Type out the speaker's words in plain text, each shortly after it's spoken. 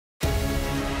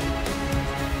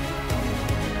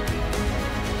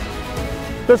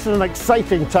This is an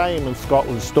exciting time in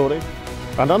Scotland's story,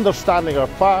 and understanding our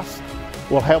past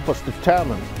will help us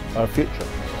determine our future.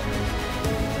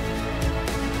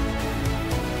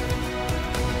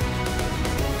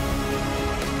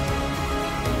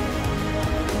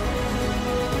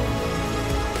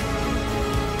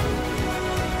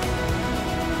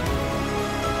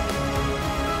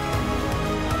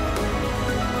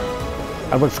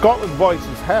 And when Scotland's voice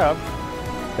is heard,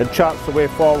 it charts the way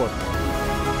forward.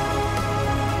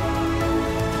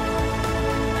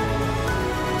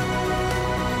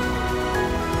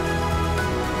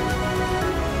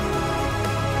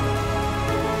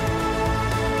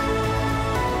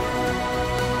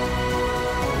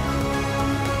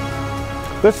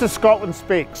 This is Scotland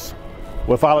Speaks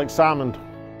with Alex Salmond.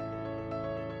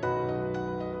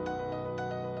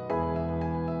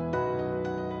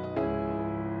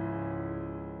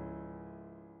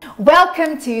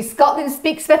 Welcome to Scotland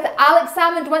Speaks with Alex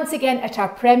Salmond once again at our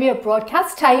premier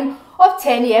broadcast time of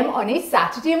 10 AM on a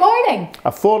Saturday morning.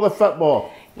 For the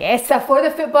football. Yes, for the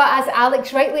football, as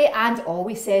Alex rightly and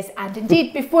always says, and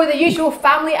indeed before the usual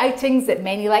family outings that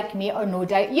many like me are no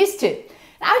doubt used to.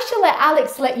 I shall let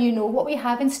Alex let you know what we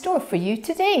have in store for you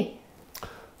today.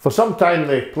 For some time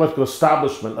the political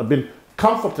establishment have been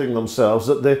comforting themselves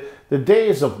that the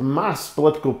days of mass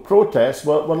political protests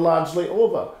were largely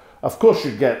over. Of course,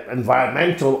 you get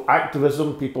environmental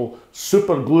activism, people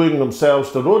super gluing themselves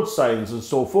to road signs and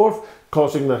so forth,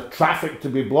 causing the traffic to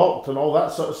be blocked and all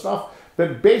that sort of stuff.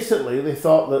 But basically, they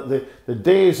thought that the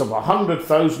days of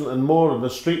 100,000 and more on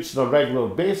the streets on a regular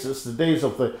basis, the days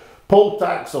of the poll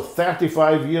tax of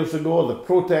 35 years ago, the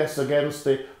protests against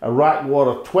the Iraq war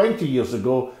of 20 years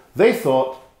ago, they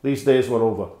thought these days were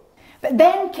over. But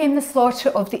then came the slaughter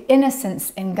of the innocents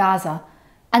in Gaza,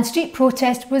 and street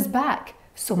protest was back.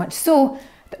 So much so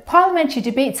that parliamentary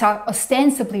debates are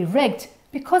ostensibly rigged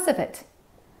because of it.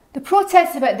 The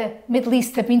protests about the Middle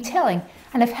East have been telling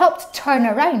and have helped turn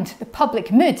around the public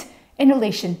mood in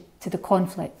relation to the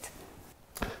conflict.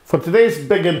 For today's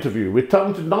big interview, we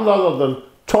turn to none other than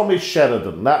Tommy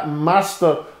Sheridan, that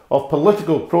master of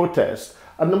political protest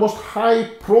and the most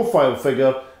high-profile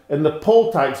figure in the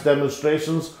poll tax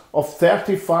demonstrations of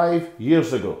 35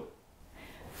 years ago.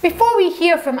 Before we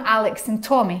hear from Alex and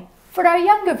Tommy, for our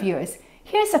younger viewers,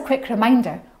 here's a quick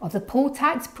reminder of the poll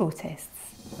tax protests.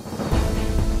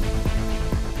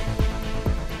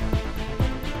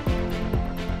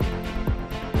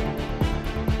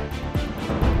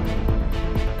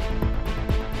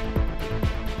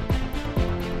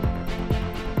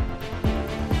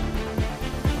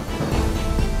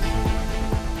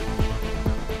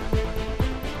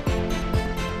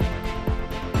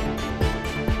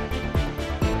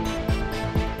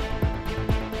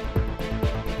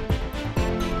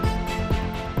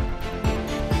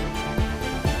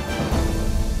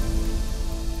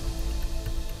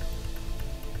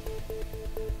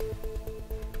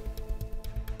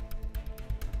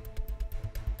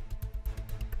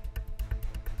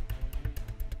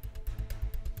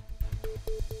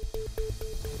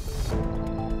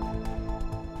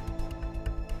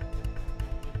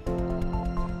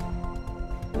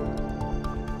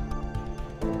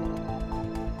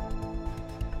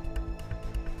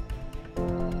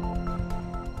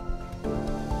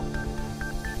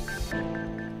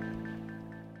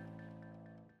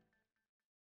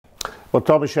 Well,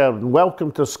 Tommy Sheridan,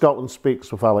 welcome to Scotland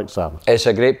Speaks with Alex Salmond. It's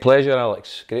a great pleasure,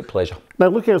 Alex. Great pleasure. Now,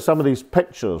 looking at some of these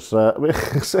pictures,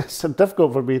 it's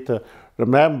difficult for me to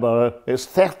remember. It's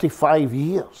 35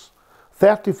 years.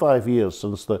 35 years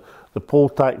since the poll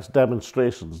tax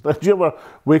demonstrations. Did you ever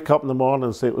wake up in the morning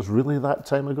and say it was really that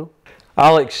time ago?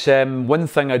 Alex, one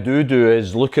thing I do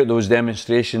is look at those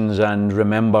demonstrations and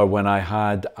remember when I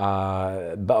had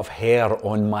a bit of hair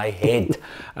on my head.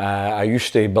 I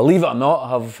used to, believe it or not,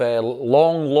 have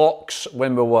long locks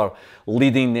when we were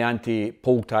leading the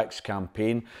anti-poll tax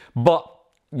campaign. But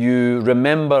you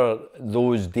remember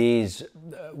those days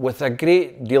with a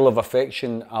great deal of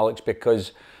affection, Alex,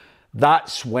 because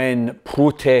that's when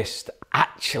protest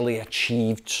actually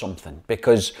achieved something.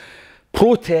 Because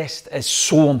protest is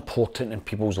so important in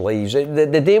people's lives.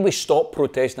 The day we stop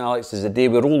protesting, Alex, is the day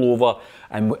we roll over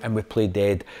and we play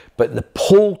dead. But the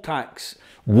poll tax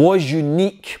was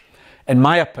unique, in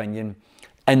my opinion,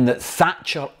 in that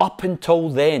Thatcher, up until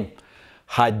then,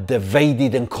 had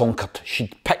divided and conquered.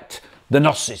 She'd picked the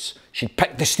nurses, she'd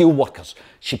picked the steel workers,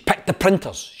 she picked the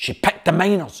printers, she picked the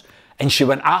miners, and she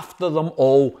went after them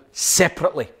all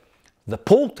separately. The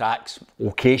poll tax,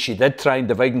 okay, she did try and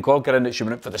divide and conquer in it. She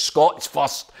went for the Scots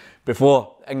first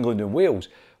before England and Wales.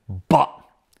 But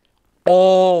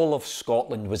all of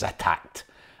Scotland was attacked.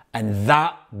 And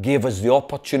that gave us the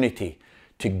opportunity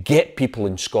to get people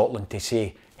in Scotland to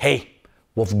say, hey,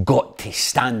 we've got to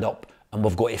stand up and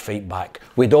we've got to fight back.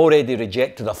 We'd already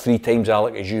rejected her 3 times,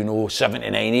 Alec, as you know,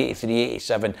 79, 83,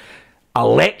 87.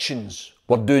 Elections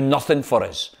were doing nothing for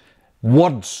us.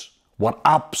 Words were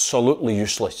absolutely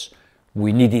useless.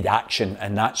 We needed action,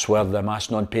 and that's where the mass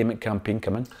non-payment campaign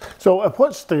came in. So at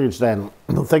what stage then,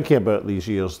 thinking about these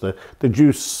years, did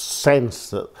you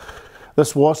sense that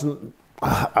this wasn't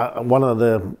one of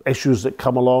the issues that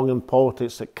come along in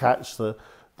politics that catch the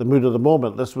mood of the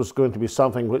moment? This was going to be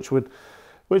something which would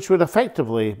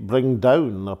effectively bring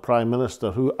down a Prime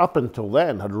Minister who up until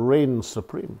then had reigned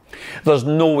supreme. There's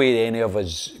no way any of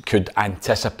us could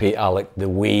anticipate, Alec, the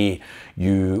way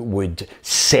you would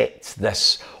set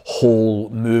this whole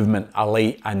movement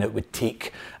alight, and it would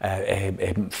take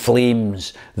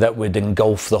flames that would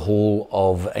engulf the whole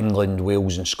of England,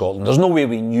 Wales and Scotland. There's no way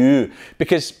we knew,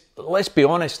 because let's be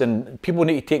honest, and people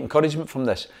need to take encouragement from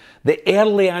this, the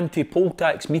early anti-poll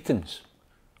tax meetings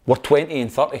were 20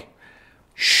 and 30.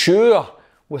 Sure,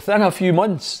 within a few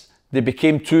months, they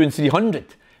became 200 and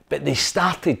 300, but they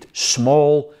started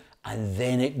small and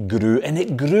then it grew. And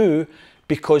it grew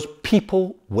because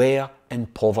people were in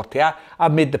poverty.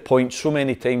 I've made the point so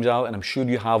many times, Alan, and I'm sure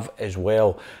you have as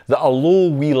well, that although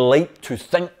we like to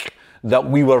think that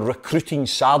we were recruiting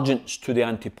sergeants to the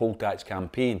anti-poll tax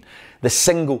campaign, the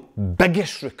single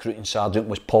biggest recruiting sergeant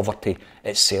was poverty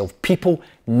itself. People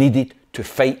needed to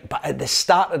fight. But at the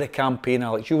start of the campaign,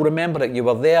 Alex, you'll remember it, you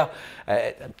were there.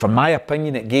 From my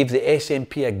opinion, it gave the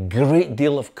SNP a great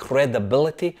deal of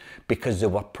credibility because they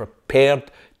were prepared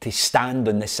to stand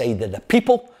on the side of the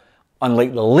people,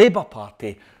 unlike the Labour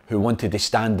Party, who wanted to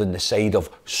stand on the side of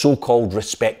so-called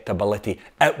respectability.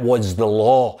 It was the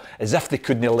law, as if they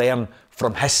couldn't learn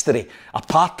from history.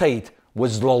 Apartheid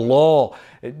was the law.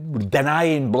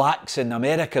 Denying blacks in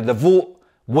America the vote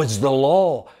was the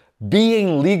law.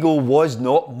 Being legal was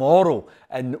not moral.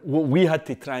 And what we had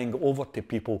to try and get over to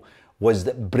people was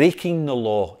that breaking the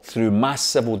law through mass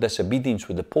civil disobedience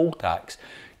with the poll tax,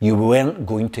 you weren't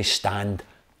going to stand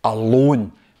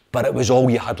alone. But it was all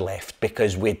you had left,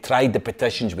 because we'd tried the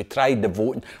petitions, we tried the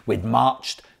voting, we'd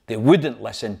marched, they wouldn't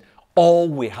listen. All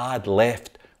we had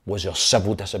left was our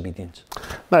civil disobedience.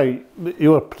 Now,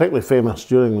 you were particularly famous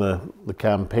during the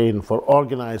campaign for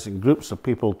organising groups of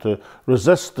people to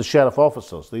resist the sheriff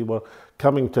officers. They were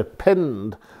coming to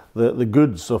pin the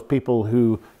goods of people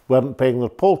who weren't paying their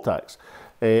poll tax.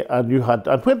 And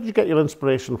where did you get your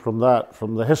inspiration from that,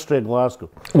 from the history in Glasgow?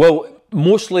 Well,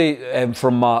 mostly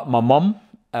from my mum.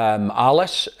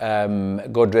 Alice,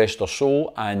 God rest her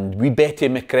soul, and wee Betty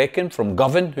McCracken from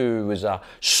Govan, who was a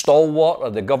stalwart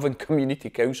of the Govan Community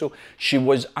Council. She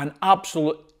was an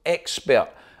absolute expert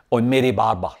on Mary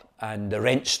Barber and the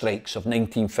rent strikes of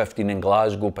 1915 in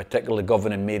Glasgow, particularly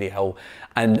Govan and Maryhill.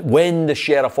 And when the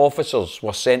sheriff officers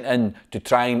were sent in to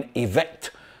try and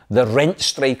evict the rent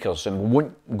strikers, and we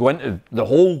won't go into the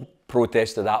whole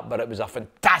protest of that, but it was a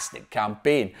fantastic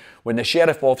campaign. When the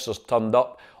sheriff officers turned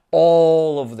up,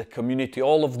 all of the community,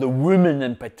 all of the women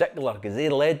in particular, because they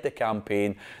led the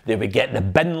campaign, they would get the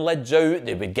bin lids out,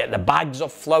 they would get the bags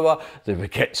of flour, they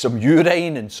would get some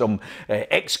urine and some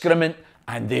excrement,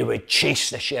 and they would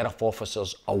chase the sheriff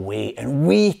officers away. And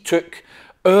we took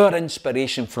our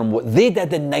inspiration from what they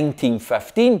did in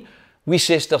 1915. We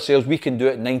said to ourselves, we can do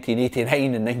it in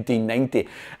 1989 and 1990.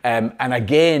 And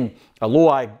again,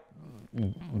 although I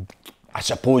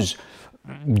suppose,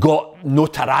 got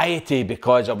notoriety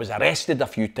because I was arrested a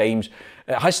few times,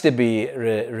 it has to be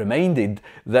reminded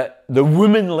that the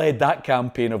women led that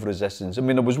campaign of resistance. I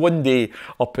mean, there was one day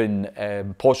up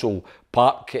in Postle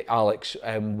Park, Alex,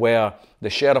 where the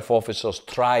sheriff officers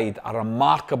tried a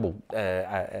remarkable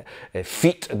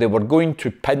feat. They were going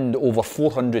to pin over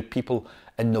 400 people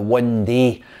in the one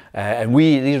day. And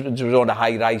these were on the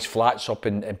high-rise flats up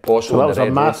in Postle. So that was a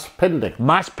mass pinning?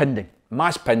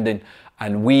 Mass pinning.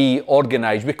 And we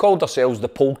organised, we called ourselves the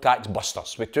poll tax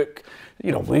busters. We took,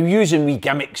 we were using wee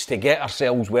gimmicks to get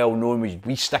ourselves well known, with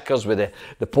wee stickers with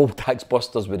the poll tax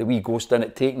busters with a wee ghost in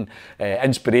it, taking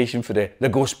inspiration for the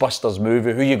Ghostbusters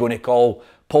movie. Who are you going to call?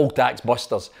 Poll tax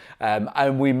busters.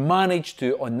 And we managed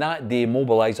to, on that day,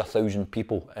 mobilise 1,000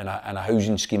 people in a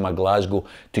housing scheme of Glasgow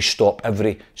to stop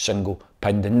every single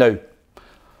pending. Now,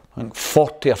 I think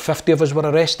 40 or 50 of us were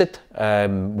arrested,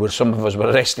 where some of us were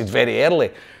arrested very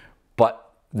early.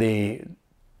 But the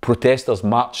protesters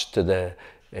marched to the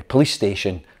police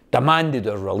station, demanded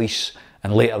our release,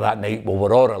 and later that night we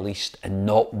were all released and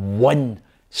not one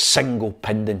single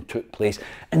pending took place.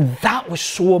 And that was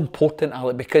so important,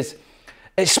 Alec, because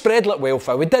it spread like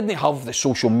wildfire. We didn't have the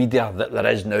social media that there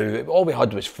is now. All we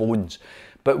had was phones.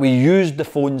 but we used the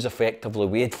phones effectively.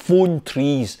 We had phone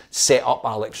trees set up,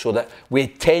 Alex, so that we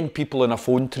had 10 people in a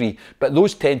phone tree, but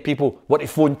those 10 people were to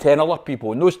phone 10 other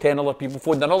people, and those 10 other people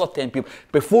phoned another 10 people.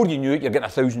 Before you knew it, you're getting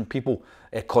 1,000 people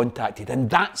contacted, and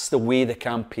that's the way the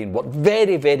campaign worked.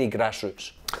 Very, very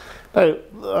grassroots. Now,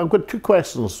 I've got two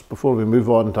questions before we move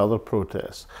on to other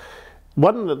protests.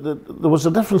 One, there was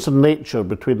a difference in nature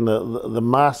between the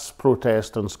mass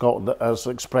protest in Scotland as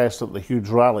expressed at the huge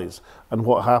rallies and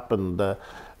what happened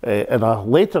in a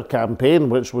later campaign,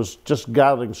 which was just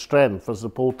gathering strength as the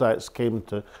poll tax came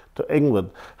to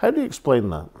England. How do you explain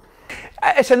that?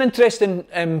 It's an interesting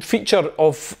feature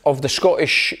of the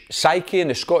Scottish psyche and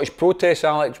the Scottish protest,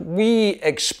 Alex. We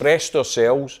expressed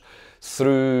ourselves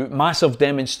through massive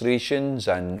demonstrations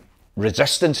and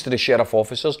resistance to the sheriff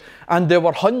officers, and there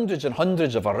were hundreds and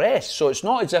hundreds of arrests, so it's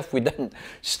not as if we didn't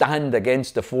stand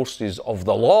against the forces of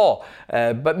the law,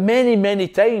 but many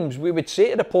times we would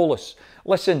say to the police,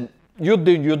 listen, you're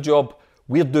doing your job,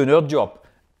 we're doing our job,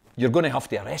 you're going to have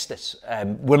to arrest us,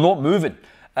 we're not moving.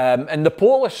 And the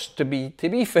police, to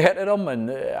be fair to them,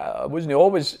 and I wasn't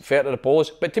always fair to the police,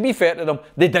 but to be fair to them,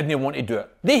 they didn't want to do it.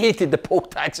 They hated the poll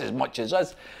tax as much as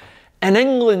us. In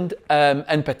England,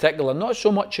 in particular, not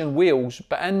so much in Wales,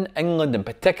 but in England, and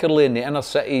particularly in the inner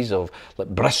cities of like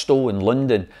Bristol and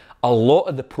London, a lot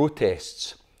of the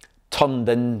protests turned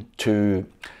into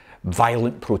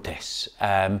violent protests.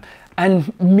 And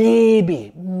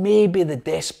maybe the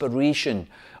desperation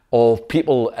of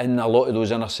people in a lot of those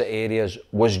inner city areas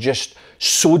was just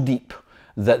so deep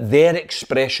that their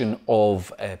expression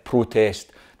of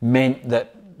protest meant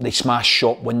that they smashed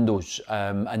shop windows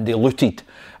and they looted.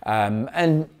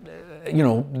 And you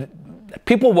know,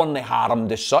 people weren't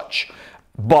harmed as such,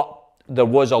 but there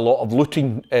was a lot of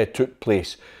looting took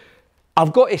place.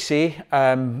 I've got to say,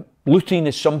 looting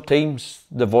is sometimes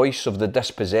the voice of the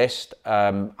dispossessed,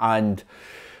 and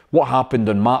what happened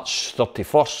on March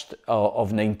 31st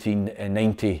of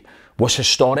 1990 was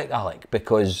historic, Alec,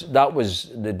 because that was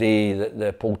the day that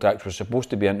the poll tax was supposed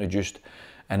to be introduced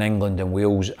in England and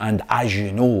Wales, and as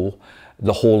you know,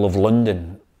 the whole of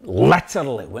London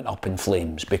literally went up in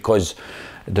flames because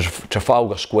there's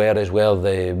Trafalgar Square as well.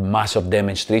 The massive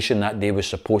demonstration that day was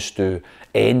supposed to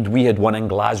end. We had one in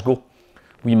Glasgow.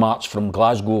 We marched from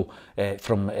Glasgow,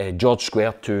 from George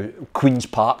Square to Queen's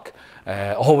Park.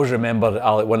 I always remember,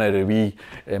 Alec, one of the wee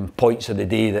points of the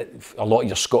day that a lot of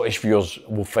your Scottish viewers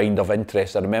will find of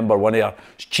interest. I remember one of our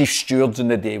chief stewards in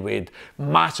the day, we had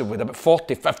massive, with about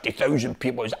 40, 50,000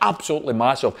 people. It was absolutely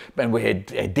massive. And we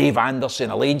had Dave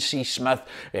Anderson, Elaine C. Smith,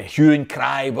 Hugh and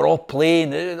Cry, were all playing.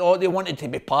 They wanted to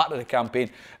be part of the campaign.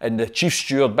 And the chief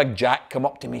steward, Big Jack, come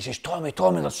up to me and says, Tommy,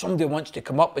 there's somebody who wants to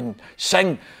come up and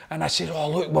sing. And I said, oh,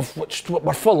 look,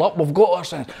 we're full up, we've got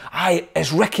ours. Aye,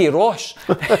 it's Ricky Ross.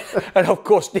 And of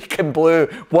course, Deacon Blue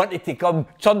wanted to come,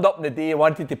 turned up in the day,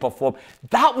 wanted to perform.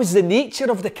 That was the nature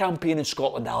of the campaign in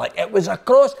Scotland, Alec. It was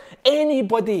across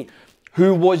anybody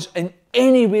who was in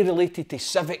any way related to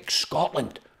Civic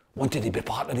Scotland wanted to be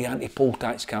part of the anti-poll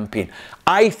tax campaign.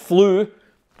 I flew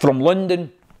from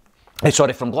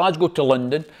Glasgow to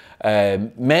London,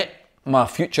 met my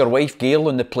future wife Gail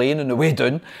on the plane on the way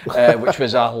down, which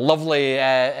was a lovely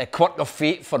quirk of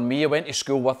fate for me. I went to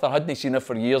school with her, hadn't seen her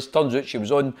for years. Turns out she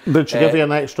was on. Did she give you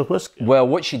an extra whiskey? Well,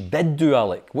 what she did do,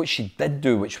 Alec, which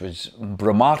was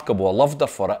remarkable, I loved her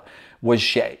for it, was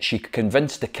she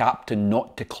convinced the captain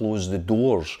not to close the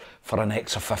doors for an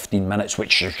extra 15 minutes,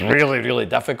 which is really, really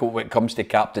difficult when it comes to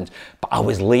captains. But I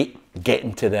was late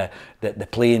getting to the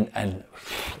plane, and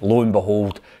lo and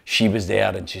behold, she was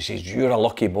there, and she says, you're a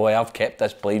lucky boy, I've kept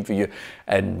this plane for you.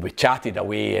 And we chatted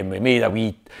away, and we made a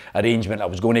wee arrangement. I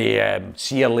was going to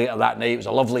see her later that night. It was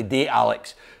a lovely date,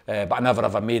 Alex, but I never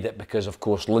ever made it because, of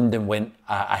course, London went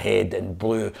ahead and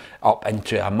blew up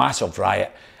into a massive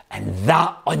riot. And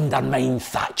that undermined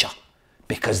Thatcher,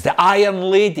 because the Iron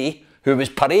Lady, who was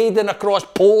parading across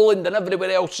Poland and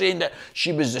everywhere else saying that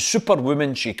she was the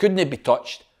superwoman, she couldn't be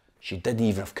touched, she didn't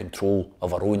even have control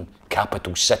of her own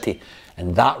capital city.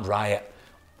 And that riot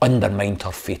undermined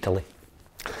her fatally.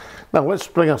 Now let's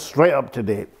bring us right up to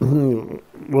date.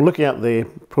 We're looking at the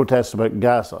protests about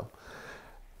Gaza.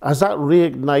 Has that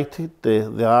reignited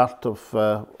the art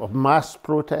of mass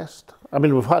protest? I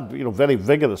mean, we've had very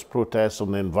vigorous protests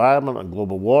on the environment and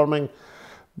global warming,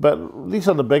 but these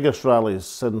are the biggest rallies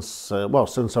since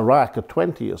Iraq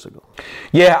 20 years ago.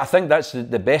 Yeah, I think that's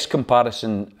the best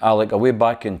comparison, Alec. Way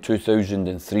back in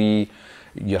 2003,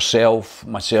 yourself,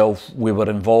 myself, we were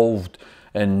involved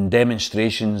in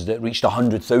demonstrations that reached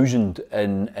 100,000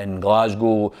 in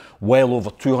Glasgow, well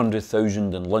over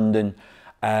 200,000 in London,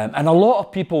 and a lot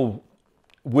of people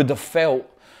would have felt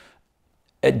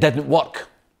it didn't work.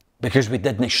 because we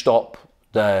didn't stop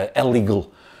the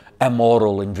illegal,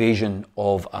 immoral invasion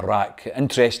of Iraq.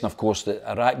 Interesting, of course, that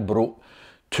Iraq broke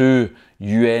 2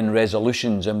 UN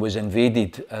resolutions and was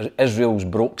invaded. Israel's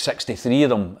broke 63 of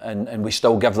them, and we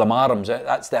still give them arms.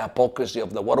 That's the hypocrisy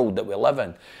of the world that we live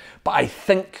in. But I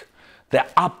think the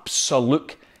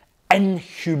absolute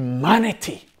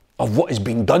inhumanity of what has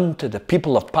been done to the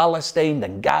people of Palestine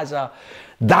and Gaza,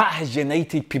 that has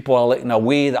united people in a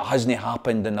way that hasn't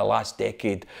happened in the last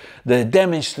decade. The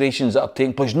demonstrations that are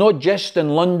taking place, not just in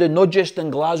London, not just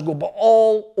in Glasgow, but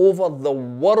all over the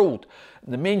world.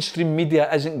 The mainstream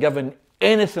media isn't giving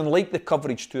anything like the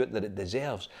coverage to it that it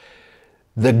deserves.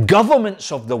 The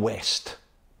governments of the West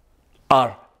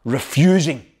are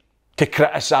refusing to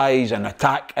criticise and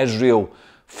attack Israel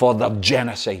for their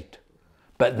genocide.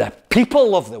 But the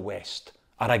people of the West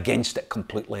are against it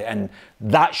completely, and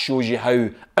that shows you how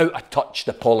out of touch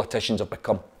the politicians have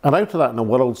become. And out of that, in a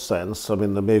world sense, I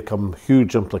mean, there may come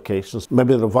huge implications.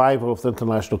 Maybe the revival of the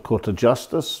International Court of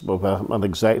Justice with an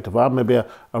executive arm, maybe a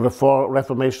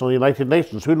reformation of the United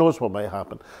Nations. Who knows what might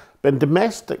happen? But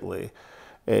domestically,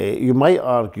 you might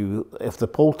argue if the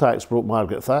poll tax broke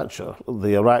Margaret Thatcher,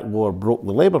 the Iraq War broke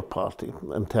the Labour Party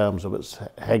in terms of its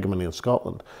hegemony in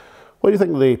Scotland. What do you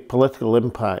think the political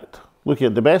impact, looking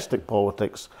at domestic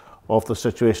politics, of the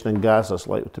situation in Gaza is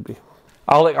likely to be?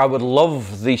 Alec, I would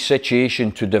love the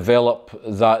situation to develop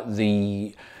that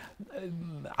the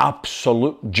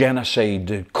absolute genocide,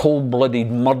 the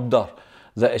cold-blooded murder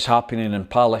that is happening in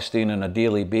Palestine on a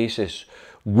daily basis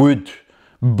would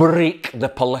break the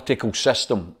political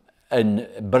system in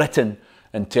Britain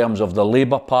in terms of the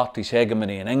Labour Party's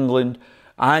hegemony in England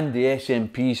and the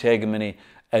SNP's hegemony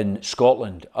in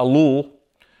Scotland. Although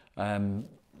I'm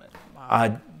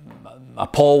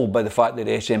appalled by the fact that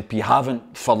the SNP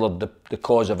haven't furthered the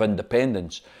cause of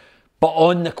independence. But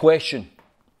on the question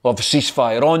of a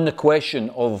ceasefire, on the question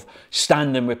of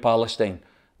standing with Palestine,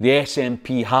 the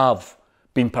SNP have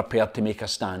been prepared to make a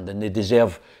stand, and they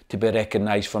deserve to be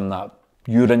recognised from that.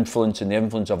 Your influence and the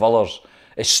influence of others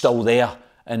is still there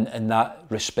in that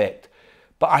respect.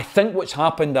 But I think what's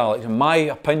happened, Alex, in my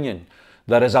opinion,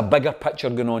 there is a bigger picture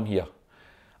going on here.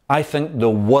 I think the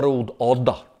world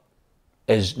order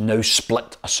is now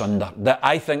split asunder. That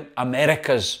I think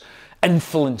America's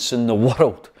influence in the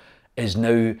world is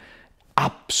now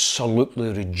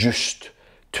absolutely reduced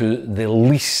to the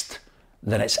least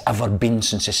that it's ever been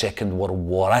since the Second World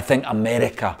War. I think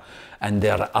America and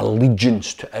their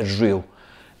allegiance to Israel,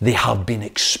 they have been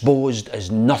exposed as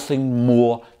nothing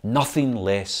more, nothing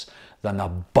less than a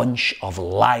bunch of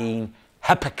lying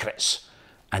hypocrites.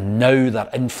 And now their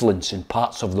influence in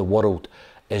parts of the world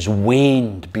is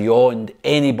waned beyond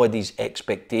anybody's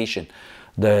expectation.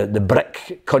 The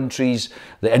BRIC countries,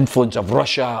 the influence of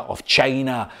Russia, of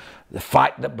China, the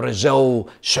fact that Brazil,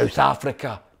 South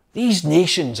Africa, these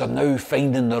nations are now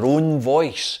finding their own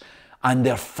voice, and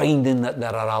they're finding that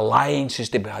there are alliances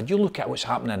to be had. You look at what's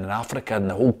happening in Africa and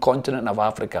the whole continent of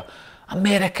Africa.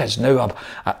 America is now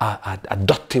a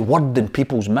dirty word in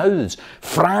people's mouths.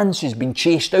 France has been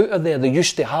chased out of there. They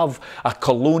used to have a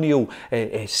colonial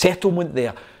settlement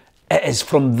there. It is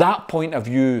from that point of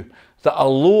view that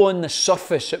although on the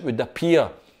surface it would appear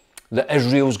that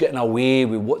Israel's getting away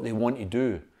with what they want to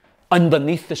do,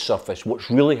 underneath the surface what's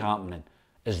really happening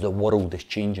is the world is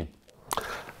changing.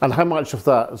 And how much of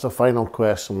that, as a final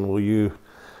question, will you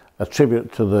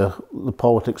attribute to the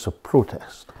politics of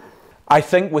protest? I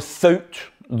think without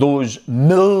those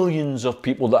millions of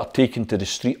people that are taken to the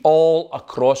street all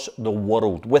across the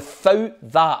world, without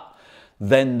that,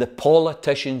 then the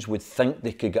politicians would think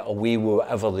they could get away with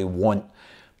whatever they want.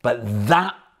 But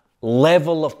that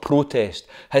level of protest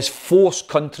has forced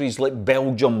countries like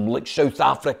Belgium, like South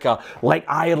Africa, like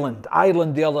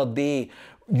Ireland the other day,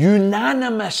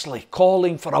 unanimously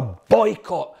calling for a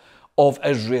boycott of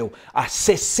Israel, a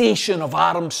cessation of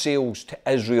arms sales to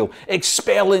Israel,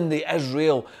 expelling the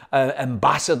Israel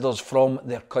ambassadors from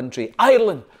their country.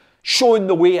 Ireland showing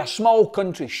the way, a small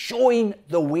country showing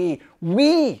the way.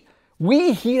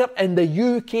 We here in the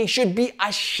UK should be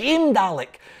ashamed,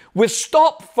 Alec. We've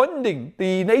stopped funding the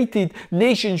United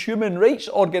Nations Human Rights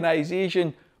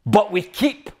Organization, but we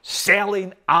keep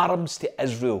selling arms to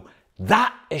Israel.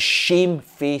 That is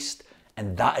shamefaced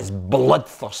and that is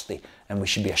bloodthirsty, and we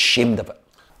should be ashamed of it.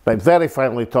 Right, very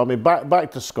finally, Tommy,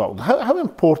 back to Scotland. How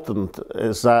important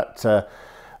is that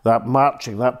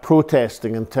marching, that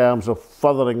protesting in terms of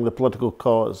furthering the political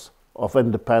cause of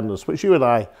independence, which you and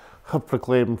I have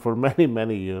proclaimed for many,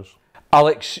 many years?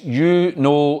 Alex, you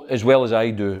know as well as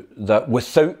I do that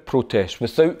without protest,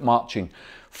 without marching,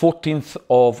 14th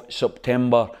of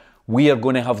September we are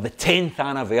going to have the 10th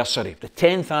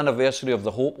anniversary of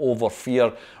the Hope Over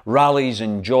Fear rallies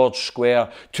in George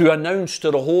Square to announce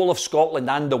to the whole of Scotland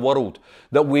and the world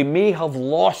that we may have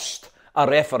lost a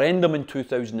referendum in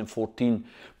 2014,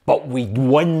 but we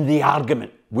won the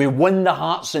argument. We won the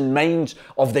hearts and minds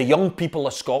of the young people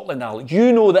of Scotland, Alex.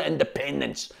 You know that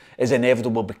independence is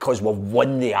inevitable because we've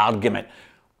won the argument.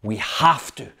 We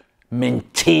have to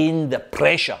maintain the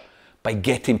pressure by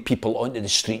getting people onto the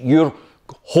street. You're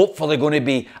hopefully going to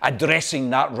be addressing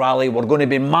that rally. We're going to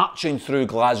be marching through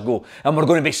Glasgow and we're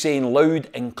going to be saying loud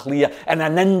and clear, in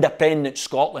an independent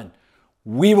Scotland,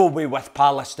 we will be with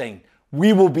Palestine.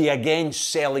 We will be against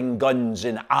selling guns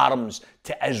and arms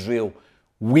to Israel.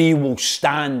 We will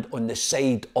stand on the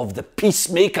side of the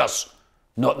peacemakers,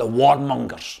 not the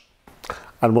warmongers.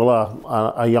 And will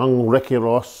a young Ricky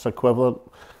Ross equivalent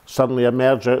suddenly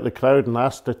emerge out of the crowd and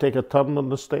ask to take a turn on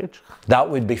the stage? That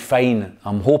would be fine.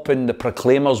 I'm hoping the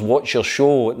Proclaimers watch your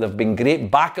show. They've been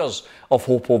great backers of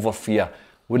Hope Over Fear.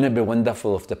 Wouldn't it be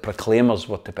wonderful if the Proclaimers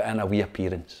were to put in a wee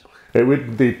appearance? It would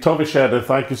indeed. Tommy Sheridan,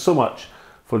 thank you so much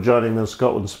for joining me in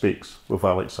Scotland Speaks with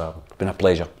Alex Salmond. It's been a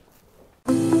pleasure.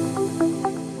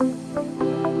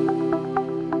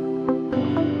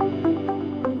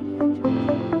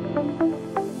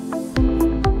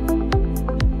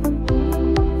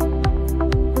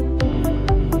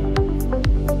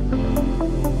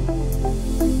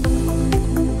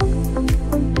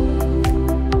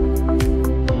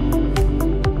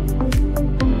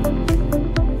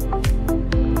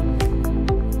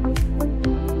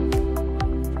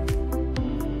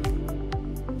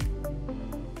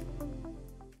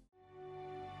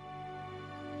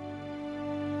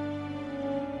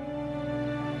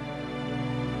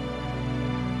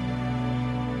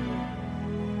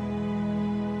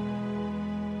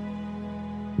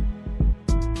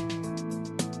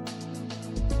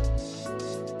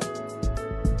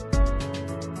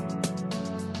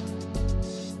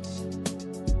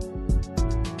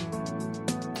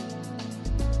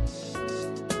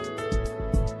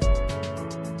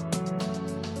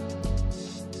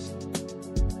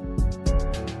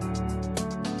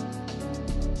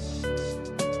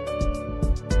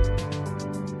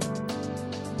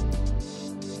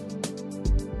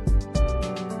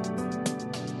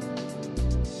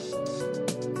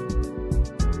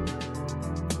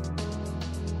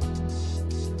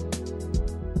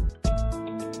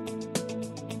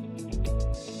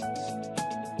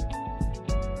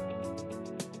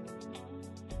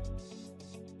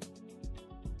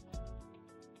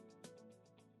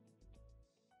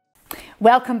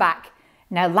 Welcome back.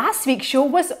 Now, last week's show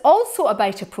was also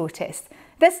about a protest,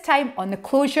 this time on the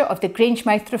closure of the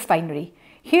Grangemouth refinery.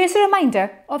 Here's a reminder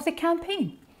of the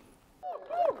campaign.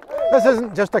 This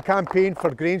isn't just a campaign for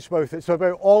Grangemouth, it's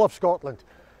about all of Scotland.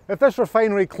 If this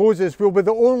refinery closes, we'll be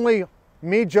the only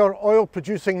major oil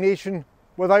producing nation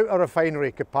without a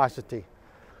refinery capacity.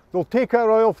 They'll take our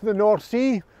oil from the North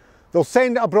Sea, they'll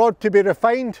send it abroad to be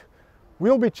refined,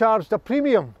 we'll be charged a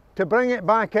premium to bring it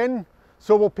back in,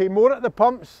 so we'll pay more at the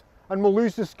pumps and we'll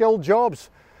lose the skilled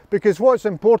jobs. Because what's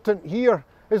important here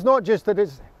is not just that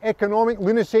it's economic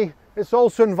lunacy, it's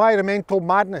also environmental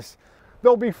madness.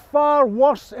 There'll be far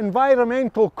worse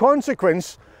environmental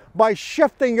consequence by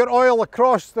shifting your oil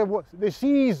across the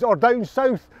seas or down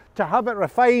south to have it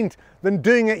refined than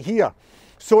doing it here.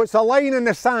 So it's a line in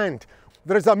the sand.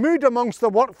 There is a mood amongst the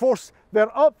workforce.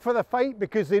 They're up for the fight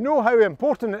because they know how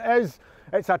important it is.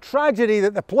 It's a tragedy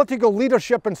that the political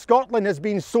leadership in Scotland has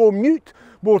been so mute.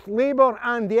 Both Labour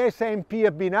and the SNP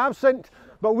have been absent,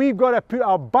 but we've got to put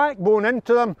our backbone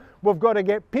into them. We've got to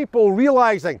get people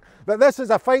realising that this is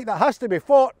a fight that has to be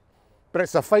fought, but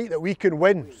it's a fight that we can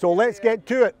win. So let's get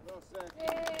to it.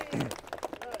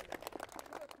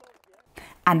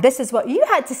 And this is what you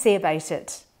had to say about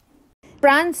it.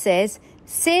 Brand says,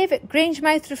 save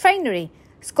Grangemouth refinery.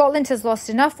 Scotland has lost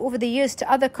enough over the years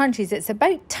to other countries. It's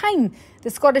about time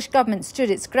the Scottish Government stood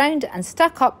its ground and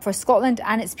stuck up for Scotland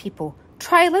and its people.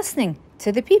 Try listening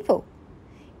to the people.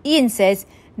 Ian says,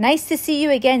 nice to see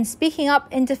you again speaking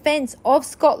up in defence of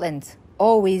Scotland.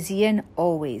 Always, Ian,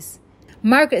 always.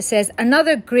 Margaret says,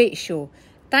 another great show.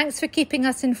 Thanks for keeping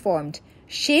us informed.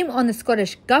 Shame on the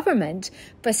Scottish Government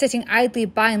for sitting idly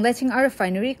by and letting our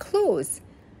refinery close.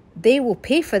 They will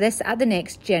pay for this at the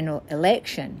next general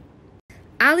election.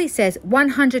 Ali says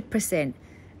 100%.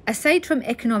 Aside from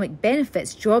economic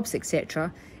benefits, jobs,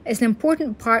 etc., it's an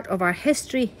important part of our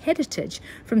history heritage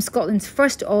from Scotland's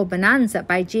first oil bonanza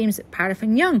by James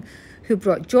Paraffin Young, who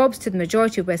brought jobs to the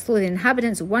majority of West Lothian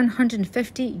inhabitants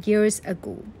 150 years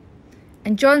ago.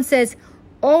 And John says,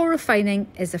 oil refining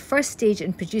is the first stage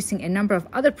in producing a number of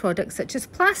other products such as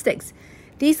plastics.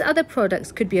 these other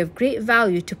products could be of great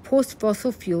value to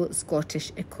post-fossil fuel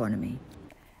Scottish economy.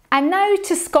 And now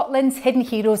to Scotland's hidden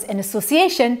heroes in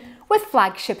association with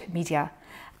Flagship Media.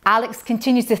 Alex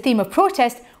continues the theme of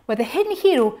protest with a hidden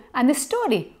hero and the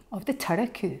story of the Tara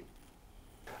coup.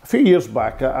 A few years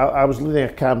back, I was leading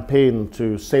a campaign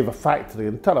to save a factory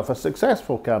in Turriff, a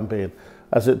successful campaign,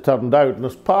 as it turned out. And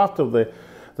as part of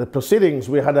the proceedings,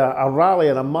 we had a rally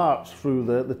and a march through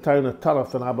the town of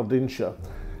Turriff in Aberdeenshire.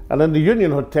 And in the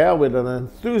Union Hotel, we had an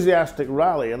enthusiastic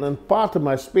rally. And in part of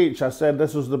my speech, I said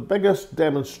this was the biggest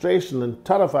demonstration in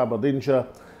Turriff, Aberdeenshire,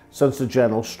 since the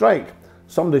general strike.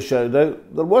 Somebody shouted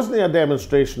out, there wasn't a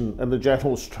demonstration in the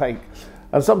general strike.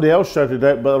 And somebody else shouted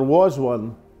out, but there was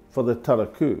one for the Tara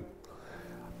coup.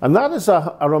 And that is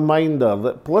a reminder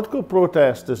that political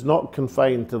protest is not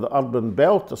confined to the urban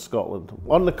belt of Scotland.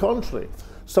 On the contrary,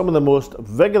 some of the most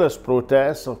vigorous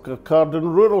protests have occurred in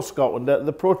rural Scotland.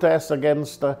 The protests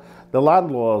against the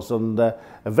landlords and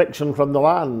eviction from the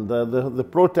land, the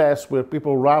protests where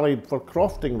people rallied for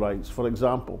crofting rights, for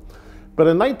example. But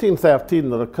in 1913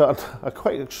 there occurred a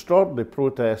quite extraordinary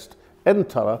protest in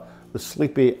Tara, the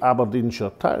sleepy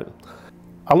Aberdeenshire town.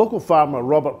 A local farmer,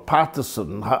 Robert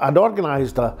Patterson, had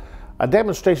organised a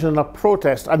demonstration and a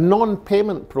protest, a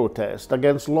non-payment protest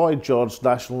against Lloyd George's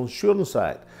National Insurance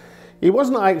Act. He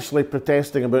wasn't actually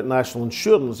protesting about national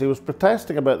insurance, he was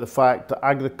protesting about the fact that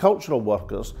agricultural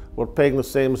workers were paying the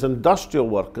same as industrial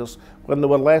workers when they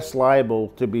were less liable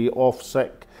to be off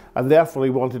sick, and therefore he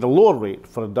wanted a lower rate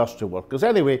for industrial workers.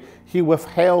 Anyway, he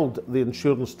withheld the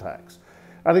insurance tax.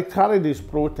 And he carried his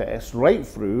protests right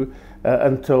through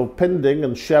until Pinding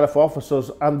and sheriff officers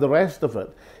and the rest of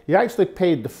it. He actually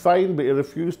paid the fine, but he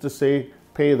refused to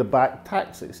pay the back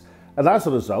taxes. And as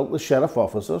a result, the sheriff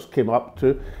officers came up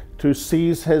to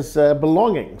seize his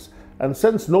belongings. And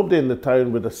since nobody in the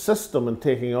town would assist him in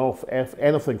taking off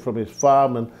anything from his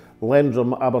farm in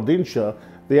Lendrum, Aberdeenshire,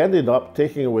 they ended up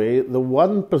taking away the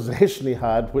one possession he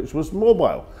had, which was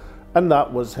mobile. And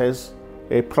that was his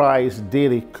prize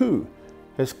dairy coup,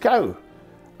 his cow.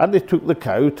 And they took the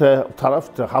cow to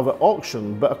Turriff to have it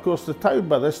auctioned, but of course the town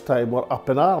by this time were up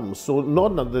in arms, so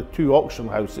none of the two auction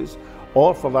houses,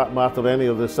 or for that matter any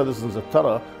of the citizens of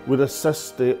Turriff, would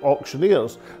assist the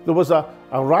auctioneers. There was a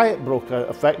riot broke out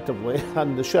effectively,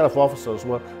 and the sheriff officers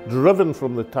were driven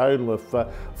from the town with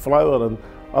flour and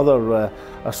other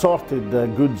assorted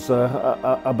goods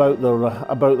about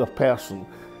their person.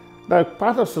 Now,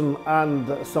 Patterson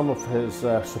and some of his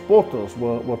supporters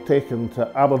were taken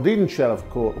to Aberdeen Sheriff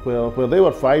Court where they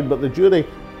were fined, but the jury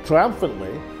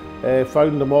triumphantly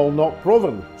found them all not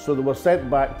proven, so they were sent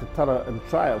back to Tara in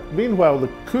trial. Meanwhile, the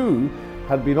coup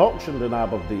had been auctioned in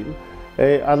Aberdeen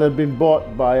and had been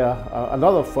bought by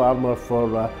another farmer for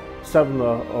 £7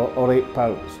 or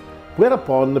 £8.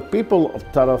 Whereupon the people of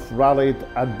Turriff rallied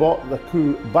and bought the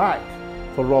coup back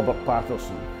for Robert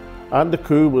Patterson, and the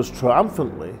coup was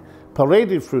triumphantly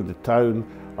paraded through the town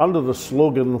under the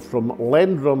slogan "From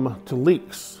Lendrum to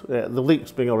Leeks," the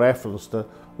Leeks being a reference to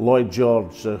Lloyd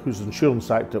George, whose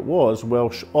insurance act it was,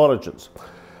 Welsh origins.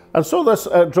 And so this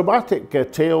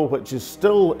dramatic tale, which is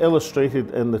still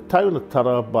illustrated in the town of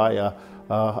Tara by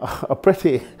a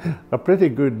pretty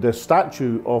good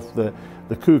statue of the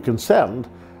coup concerned,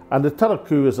 and the Tara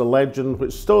coup is a legend which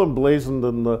is still emblazoned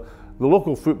in the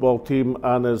local football team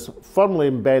and is firmly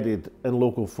embedded in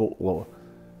local folklore.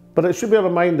 But it should be a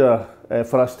reminder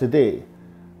for us today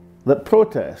that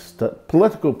protest, that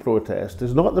political protest,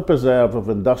 is not the preserve of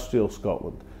industrial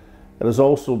Scotland. It has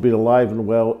also been alive and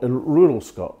well in rural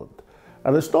Scotland.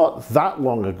 And it's not that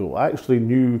long ago. I actually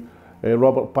knew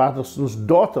Robert Patterson's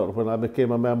daughter when I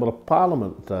became a Member of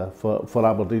Parliament for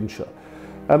Aberdeenshire.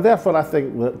 And therefore I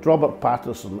think that Robert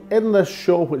Patterson, in this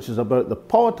show which is about the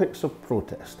politics of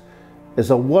protest, is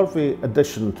a worthy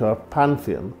addition to our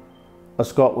pantheon of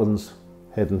Scotland's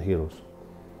hidden heroes.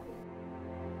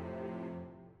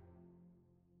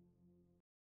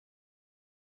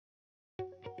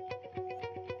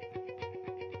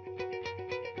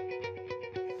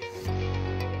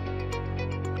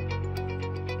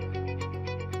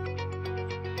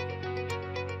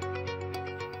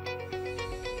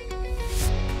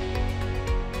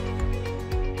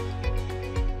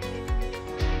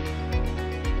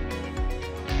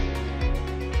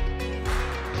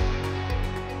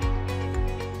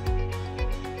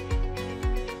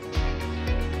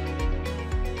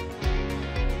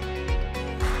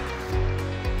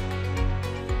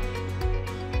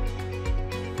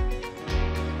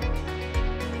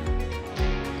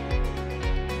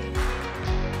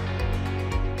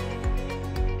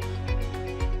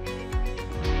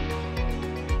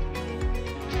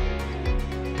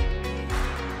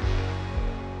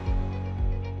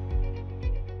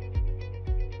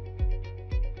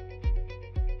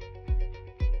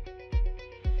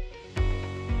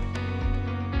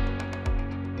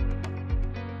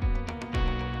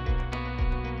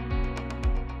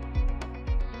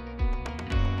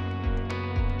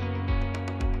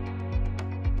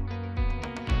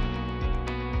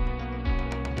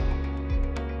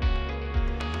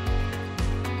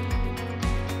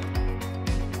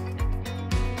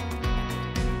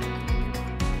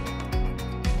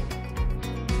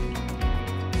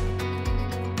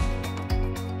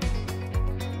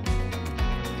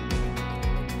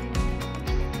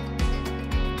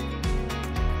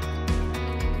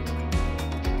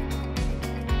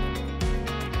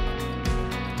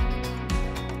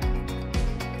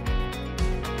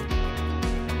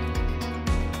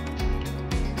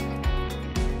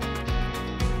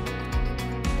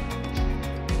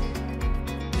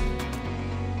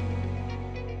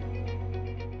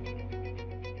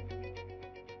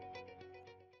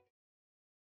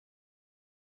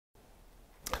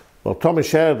 Well, Tommy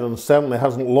Sheridan certainly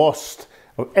hasn't lost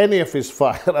any of his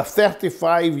fire.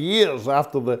 35 years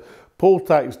after the poll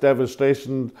tax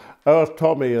demonstration, our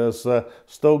Tommy has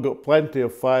still got plenty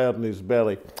of fire in his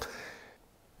belly.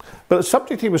 But the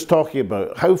subject he was talking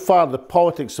about, how far the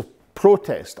politics of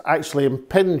protest actually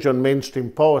impinge on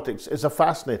mainstream politics, is a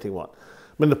fascinating one.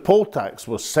 I mean, the poll tax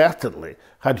was certainly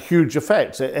had huge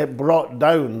effects. It brought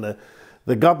down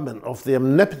the government of the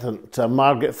omnipotent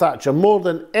Margaret Thatcher more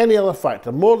than any other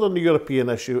factor, more than the European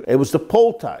issue. It was the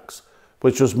poll tax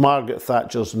which was Margaret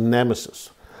Thatcher's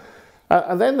nemesis.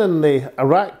 And then in the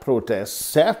Iraq protests,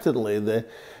 certainly it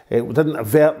didn't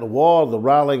avert the war, the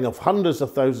rallying of hundreds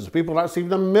of thousands of people, that's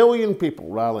even 1 million people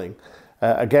rallying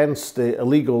against the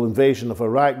illegal invasion of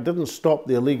Iraq. Didn't stop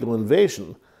the illegal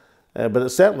invasion, but it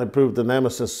certainly proved the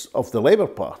nemesis of the Labour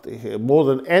Party. More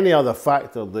than any other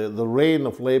factor, the reign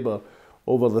of Labour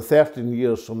over the 13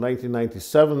 years from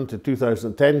 1997 to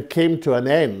 2010 came to an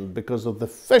end because of the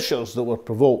fissures that were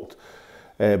provoked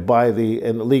by the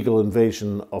illegal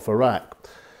invasion of Iraq.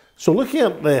 So looking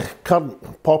at the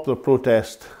current popular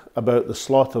protest about the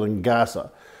slaughter in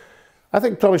Gaza, I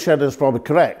think Tommy Sheridan is probably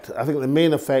correct. I think the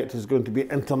main effect is going to be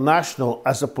international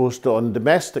as opposed to on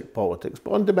domestic politics.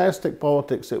 But on domestic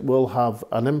politics, it will have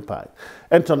an impact.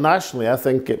 Internationally, I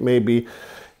think it may be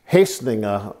hastening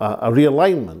a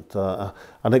realignment,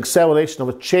 an acceleration of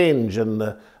a change in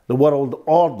the world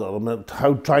order, and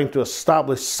how trying to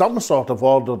establish some sort of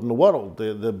order in the world.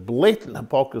 The blatant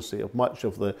hypocrisy of much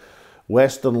of the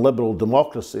Western liberal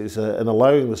democracies in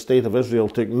allowing the State of Israel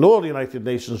to ignore the United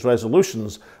Nations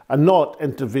resolutions and not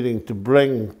intervening to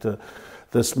bring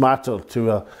this matter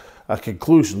to a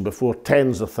conclusion before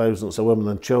tens of thousands of women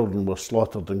and children were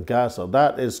slaughtered in Gaza.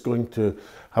 That is going to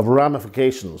have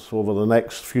ramifications over the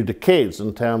next few decades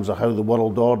in terms of how the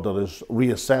world order is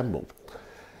reassembled.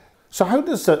 So how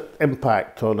does that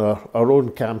impact on our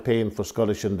own campaign for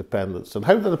Scottish independence, and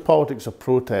how do the politics of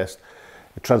protest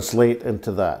translate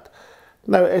into that?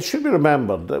 Now, it should be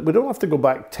remembered that we don't have to go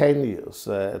back 10 years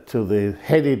to the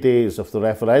heady days of the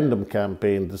referendum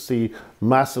campaign to see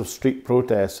massive street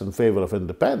protests in favour of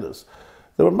independence.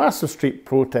 There were massive street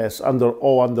protests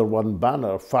all under one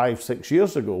banner 5-6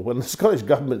 years ago, when the Scottish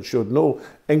Government showed no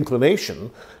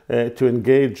inclination to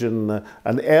engage in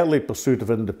an early pursuit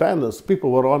of independence.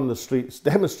 People were on the streets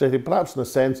demonstrating, perhaps in a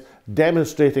sense,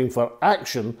 demonstrating for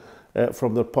action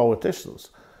from their politicians.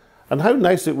 And how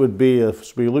nice it would be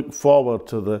if we look forward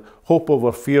to the Hope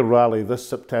Over Fear rally this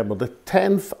September, the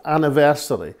 10th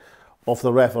anniversary of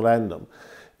the referendum,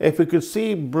 if we could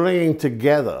see bringing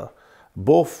together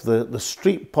both the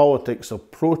street politics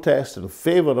of protest in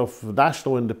favour of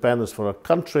national independence for our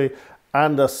country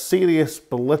and a serious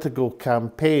political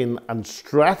campaign and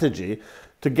strategy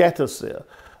to get us there.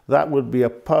 That would be a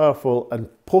powerful and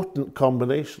potent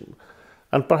combination.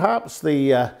 And perhaps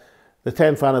the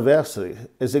 10th anniversary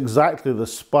is exactly the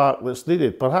spark that's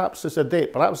needed. Perhaps it's a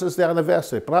date, perhaps it's the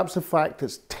anniversary, perhaps in fact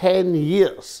it's 10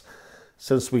 years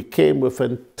since we came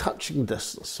within touching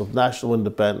distance of national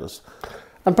independence.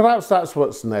 And perhaps that's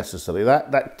what's necessary.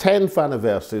 That 10th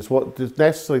anniversary is what is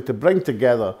necessary to bring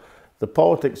together the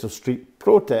politics of street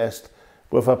protest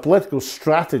with a political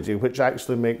strategy which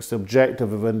actually makes the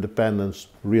objective of independence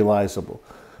realisable.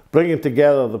 Bringing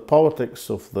together the politics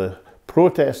of the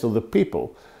protest of the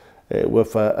people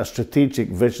with a strategic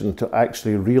vision to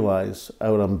actually realise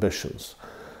our ambitions.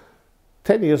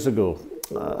 10 years ago,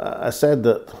 I said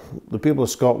that the people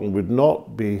of Scotland would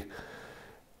not be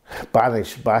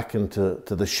banished back into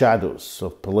the shadows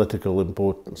of political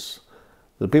importance.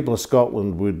 The people of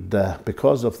Scotland would,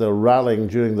 because of their rallying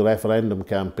during the referendum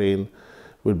campaign,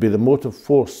 would be the motive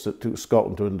force that took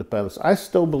Scotland to independence. I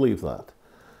still believe that.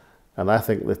 And I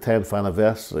think the 10th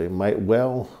anniversary might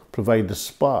well provide the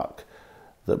spark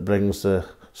that brings the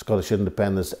Scottish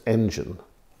independence engine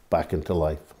back into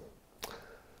life.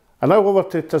 And now over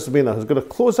to Tasmina, who's going to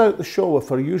close out the show with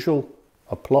her usual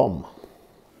aplomb.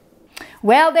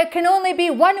 Well, there can only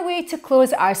be one way to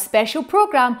close our special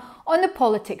programme on the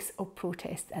politics of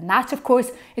protest, and that, of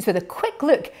course, is with a quick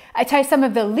look at how some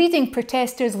of the leading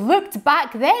protesters looked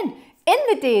back then, in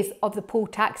the days of the poll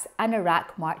tax and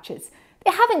Iraq marches.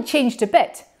 They haven't changed a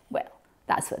bit. Well,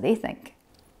 that's what they think.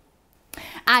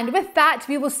 And with that,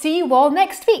 we will see you all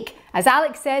next week. As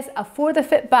Alex says, afore the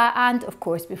Fitbit and, of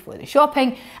course, before the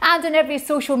shopping, and on every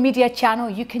social media channel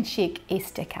you can shake a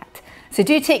stick at. So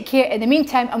do take care in the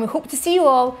meantime, and we hope to see you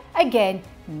all again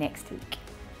next week.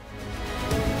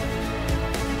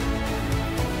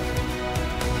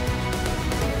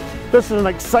 This is an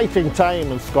exciting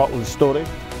time in Scotland's story,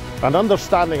 and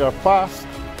understanding our past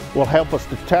will help us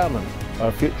determine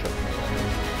our future.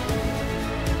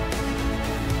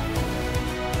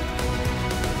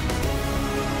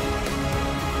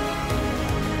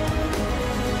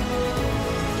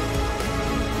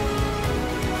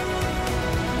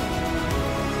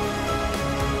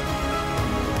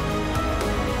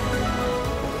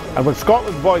 And when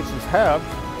Scotland's voice is heard,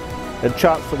 it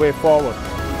charts the way forward.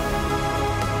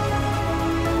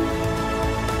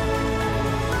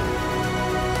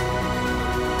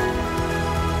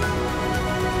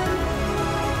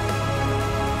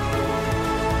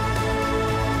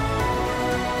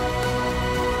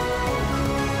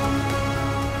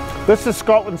 This is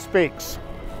Scotland Speaks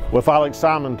with Alex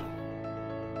Salmond.